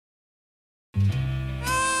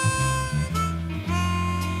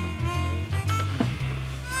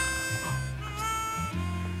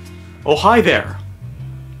Oh, hi there!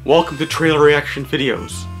 Welcome to Trailer Reaction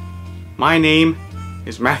Videos. My name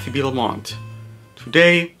is Matthew B. Lamont.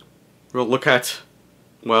 Today, we'll look at,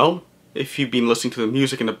 well, if you've been listening to the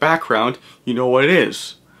music in the background, you know what it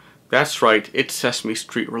is. That's right, it's Sesame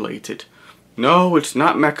Street related. No, it's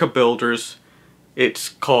not Mecha Builders. It's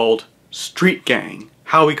called Street Gang,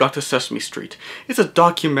 How We Got to Sesame Street. It's a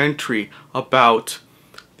documentary about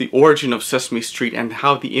the origin of Sesame Street and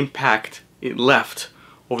how the impact it left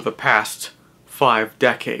over the past 5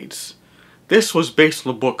 decades. This was based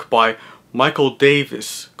on a book by Michael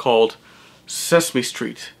Davis called Sesame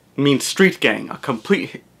Street, Street Gang, a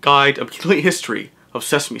complete guide, a complete history of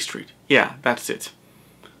Sesame Street. Yeah, that's it.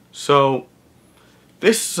 So,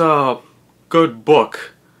 this good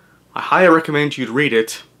book, I highly recommend you to read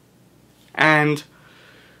it. And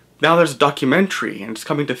now there's a documentary and it's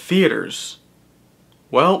coming to theaters.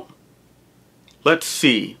 Well, let's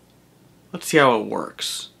see. Let's see how it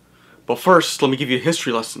works. But first, let me give you a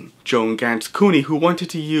history lesson. Joan Gans Cooney, who wanted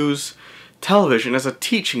to use television as a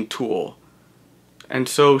teaching tool. And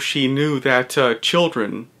so she knew that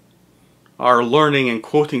children are learning and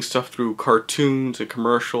quoting stuff through cartoons and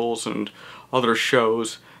commercials and other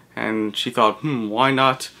shows. And she thought, why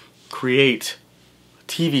not create a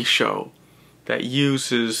TV show that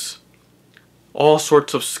uses all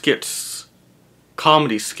sorts of skits,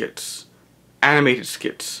 comedy skits, animated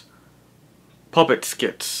skits, puppet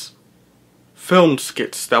skits, film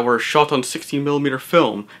skits that were shot on 16mm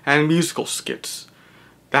film, and musical skits.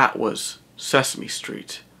 That was Sesame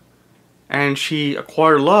Street. And she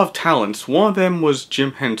acquired a lot of talents. One of them was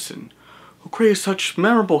Jim Henson, who created such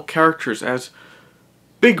memorable characters as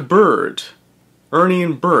Big Bird, Ernie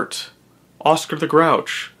and Bert, Oscar the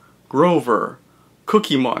Grouch, Grover,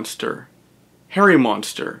 Cookie Monster, Harry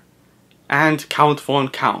Monster, and Count Von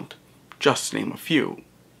Count, just to name a few.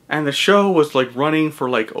 And the show was running for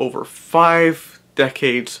over 5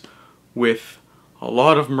 decades with a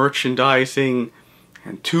lot of merchandising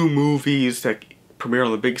and 2 movies that premiered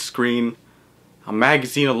on the big screen, a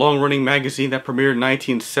magazine, a long-running magazine that premiered in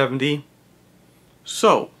 1970.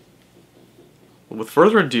 So, with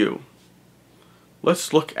further ado,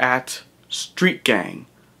 let's look at Street Gang,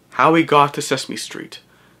 How We Got to Sesame Street,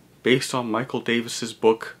 based on Michael Davis's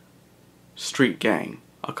book, Street Gang,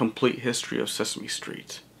 A Complete History of Sesame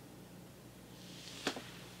Street.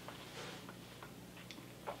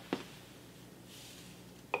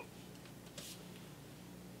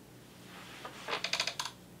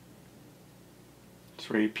 It's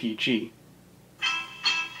rated PG.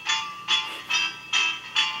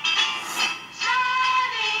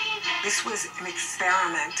 This was an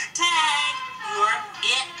experiment. Tag, you're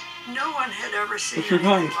it. No one had ever seen What's your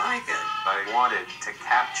anything name? like it. I wanted to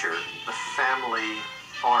capture the family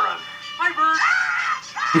aura. Hi, Bert.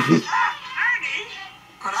 Ernie.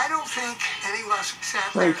 But I don't think any of us sat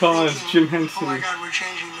Frank there Collins, thinking, Jim Henson. oh my God, we're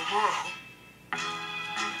changing the world.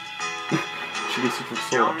 Should be super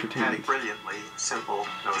soul Joan had a entertainment. brilliantly simple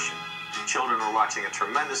notion. Children were watching a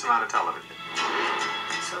tremendous amount of television.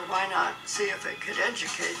 So why not see if it could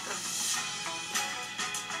educate them?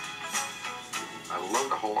 I love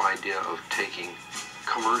the whole idea of taking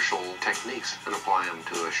commercial techniques and applying them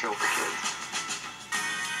to a show for kids.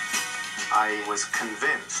 I was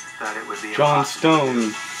convinced that it would be John impossible to Stone.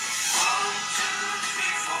 do.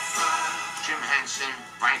 Jim Henson,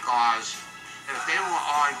 Frank Oz, and if they were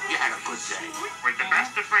on, you had a good day. We're the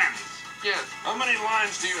best of friends. Yes. How many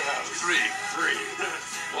lines do you have? 3.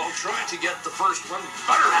 Well, try to get the first one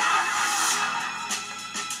better.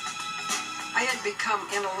 I had become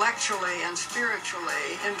intellectually and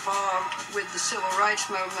spiritually involved with the civil rights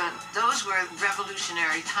movement. Those were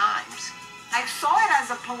revolutionary times. I saw it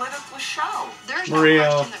as a political show. There's Maria.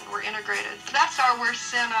 no question that we're integrated. That's our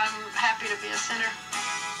worst sin. I'm happy to be a sinner.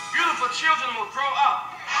 Beautiful children will grow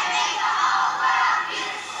up.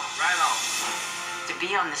 Right on. To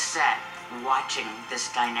be on the set, watching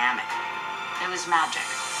this dynamic, it was magic.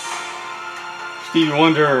 Stevie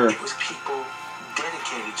Wonder. It was people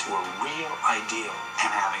dedicated to a real ideal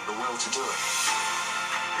and having the will to do it.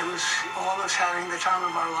 It was all of us having the time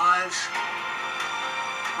of our lives,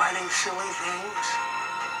 writing silly things,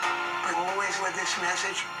 but always with this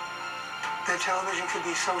message that television could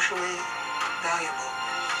be socially valuable.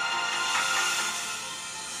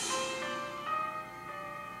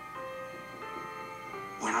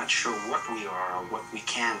 We're not sure what we are or what we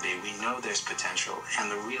can be. We know there's potential,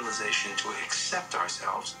 and the realization to accept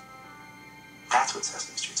ourselves, that's what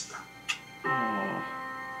Sesame Street's about. Oh.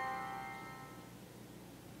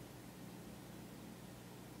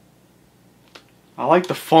 I like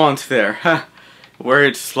the font there, where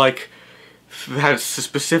it's that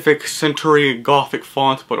specific Century Gothic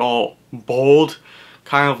font, but all bold,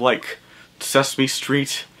 kind of like Sesame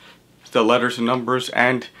Street, the letters and numbers,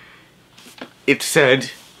 and it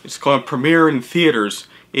said it's going to premiere in theaters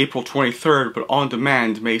April 23rd, but on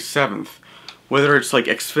demand May 7th. Whether it's like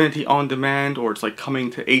Xfinity on demand or it's like coming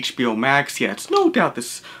to HBO Max, yeah, it's no doubt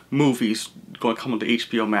this movie's going to come onto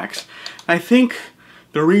HBO Max. And I think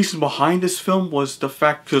the reason behind this film was the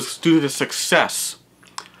fact because due to the success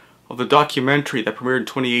of the documentary that premiered in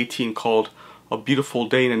 2018 called A Beautiful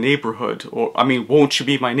Day in the Neighborhood, or I mean, Won't You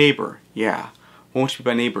Be My Neighbor? Yeah, Won't You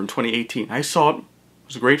Be My Neighbor in 2018. I saw it. It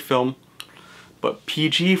was a great film. But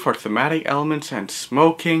PG for thematic elements and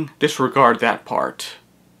smoking, disregard that part.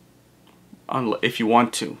 If you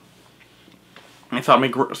want to. I thought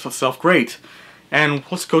it made itself great. And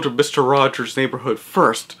let's go to Mr. Rogers' Neighborhood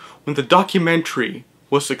first. When the documentary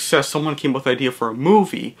was a success, someone came up with the idea for a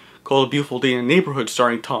movie called A Beautiful Day in the Neighborhood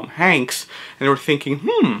starring Tom Hanks. And they were thinking,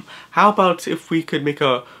 how about if we could make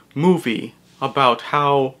a movie about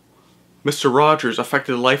how Mr. Rogers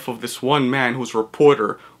affected the life of this one man who was a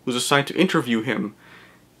reporter who was assigned to interview him.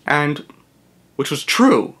 And which was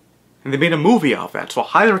true. And they made a movie out of that, so I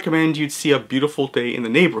highly recommend you'd see A Beautiful Day in the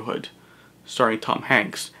Neighborhood, starring Tom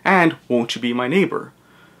Hanks, and Won't You Be My Neighbor,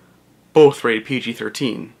 both rated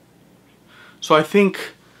PG-13. So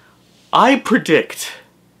I predict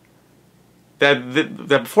that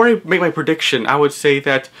before I make my prediction, I would say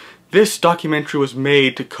that this documentary was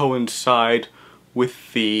made to coincide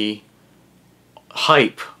with the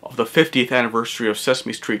hype of the 50th anniversary of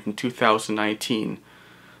Sesame Street in 2019.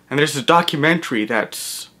 And there's a documentary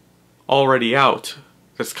that's already out,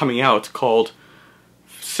 that's coming out, called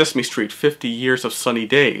Sesame Street 50 Years of Sunny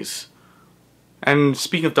Days. And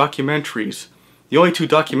speaking of documentaries, the only two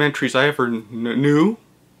documentaries I ever knew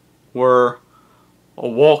were A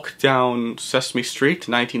Walk Down Sesame Street,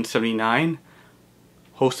 1979,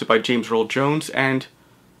 hosted by James Earl Jones, and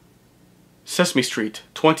Sesame Street,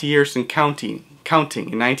 20 Years and Counting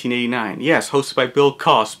in 1989. Yes, hosted by Bill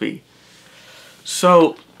Cosby.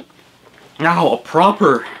 So, now a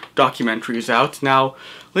proper documentary is out. Now,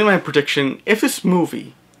 let me my prediction. If this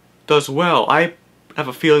movie does well, I have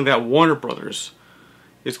a feeling that Warner Brothers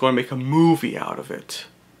is going to make a movie out of it.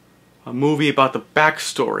 A movie about the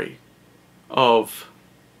backstory of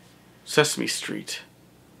Sesame Street.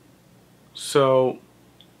 So,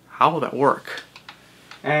 how will that work?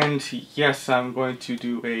 And yes, I'm going to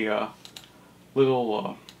do a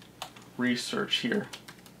little research here.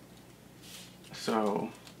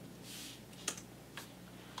 So,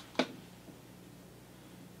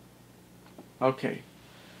 okay,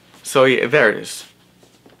 so yeah, there it is.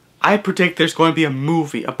 I predict there's going to be a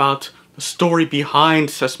movie about the story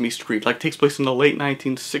behind Sesame Street, like takes place in the late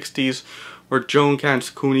 1960s, where Joan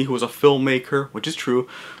Ganscooney, who was a filmmaker, which is true,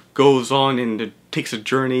 goes on and takes a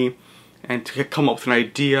journey and to come up with an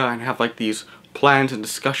idea and have like these plans and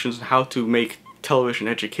discussions on how to make television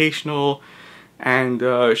educational.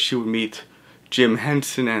 And she would meet Jim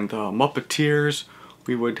Henson and the Muppeteers.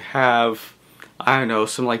 We would have, I don't know,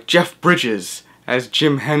 some like Jeff Bridges as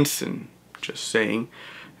Jim Henson, just saying,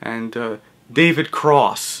 and David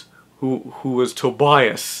Cross, who was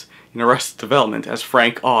Tobias in Arrested Development, as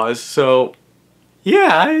Frank Oz. So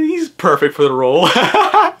yeah, he's perfect for the role.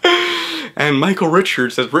 And Michael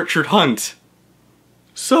Richards as Richard Hunt.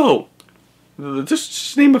 So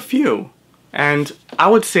just name a few. And I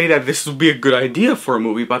would say that this would be a good idea for a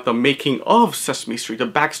movie about the making of Sesame Street, the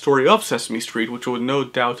backstory of Sesame Street, which would no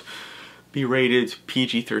doubt be rated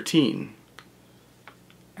PG-13.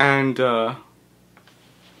 And,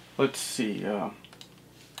 let's see,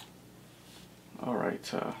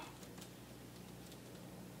 alright,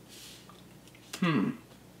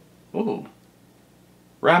 ooh,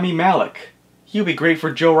 Rami Malek. He would be great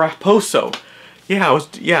for Joe Raposo.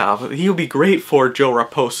 Yeah, he would be great for Joe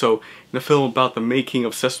Raposo in a film about the making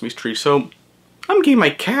of Sesame Street. So, I'm getting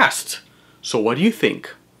my cast. So what do you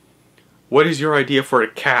think? What is your idea for a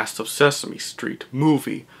cast of Sesame Street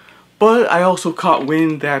movie? But I also caught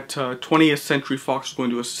wind that 20th Century Fox was going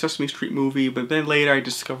to do a Sesame Street movie, but then later I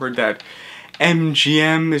discovered that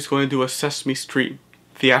MGM is going to do a Sesame Street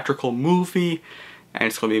theatrical movie, and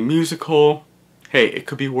it's going to be a musical. Hey, it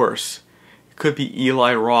could be worse. It could be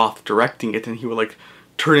Eli Roth directing it, and he would like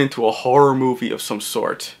turn into a horror movie of some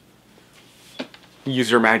sort.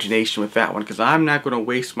 Use your imagination with that one, because I'm not going to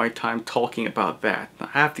waste my time talking about that. I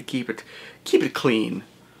have to keep it clean.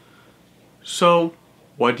 So,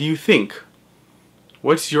 what do you think?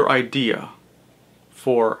 What's your idea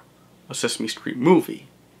for a Sesame Street movie?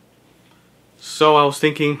 So I was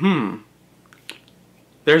thinking,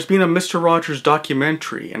 there's been a Mr. Rogers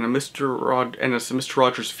documentary and a Mr.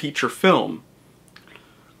 Rogers feature film.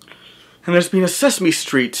 And there's been a Sesame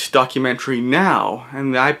Street documentary now,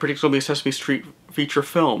 and I predict there'll be a Sesame Street feature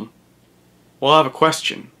film. Well, I have a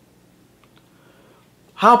question.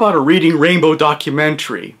 How about a Reading Rainbow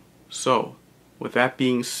documentary? So, with that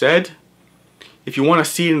being said, if you want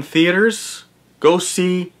to see it in theaters, go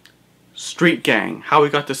see Street Gang, How We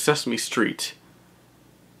Got to Sesame Street.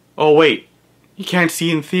 Oh wait, you can't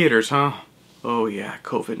see it in theaters, huh? Oh yeah,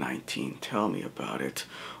 COVID-19, tell me about it.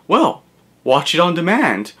 Well, watch it on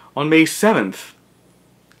demand on May 7th.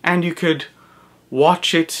 And you could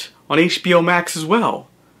watch it on HBO Max as well.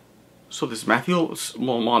 So this is Matthew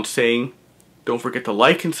Lamont saying, don't forget to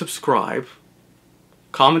like and subscribe,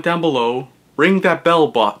 comment down below, ring that bell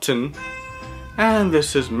button, and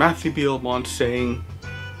this is Matthew B. Lamont saying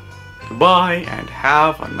goodbye and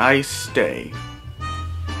have a nice day.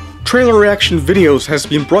 Trailer Reaction Videos has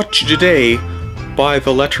been brought to you today by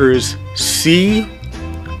the letters C,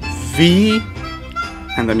 V,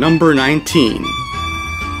 and the number 19.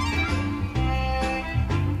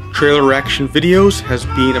 Trailer Reaction Videos has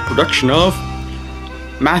been a production of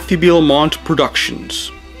Matthew B. Lamont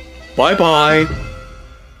Productions. Bye bye.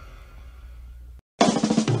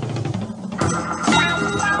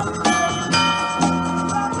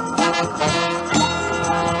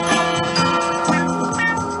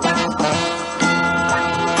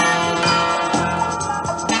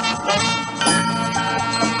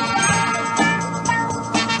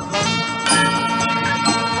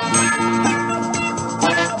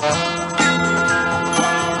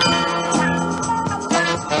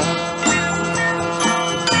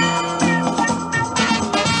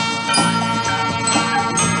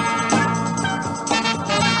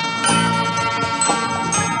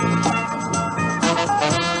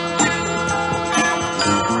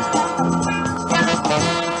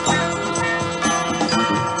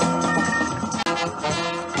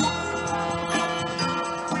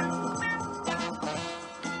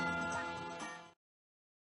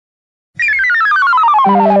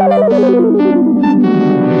 Thank you.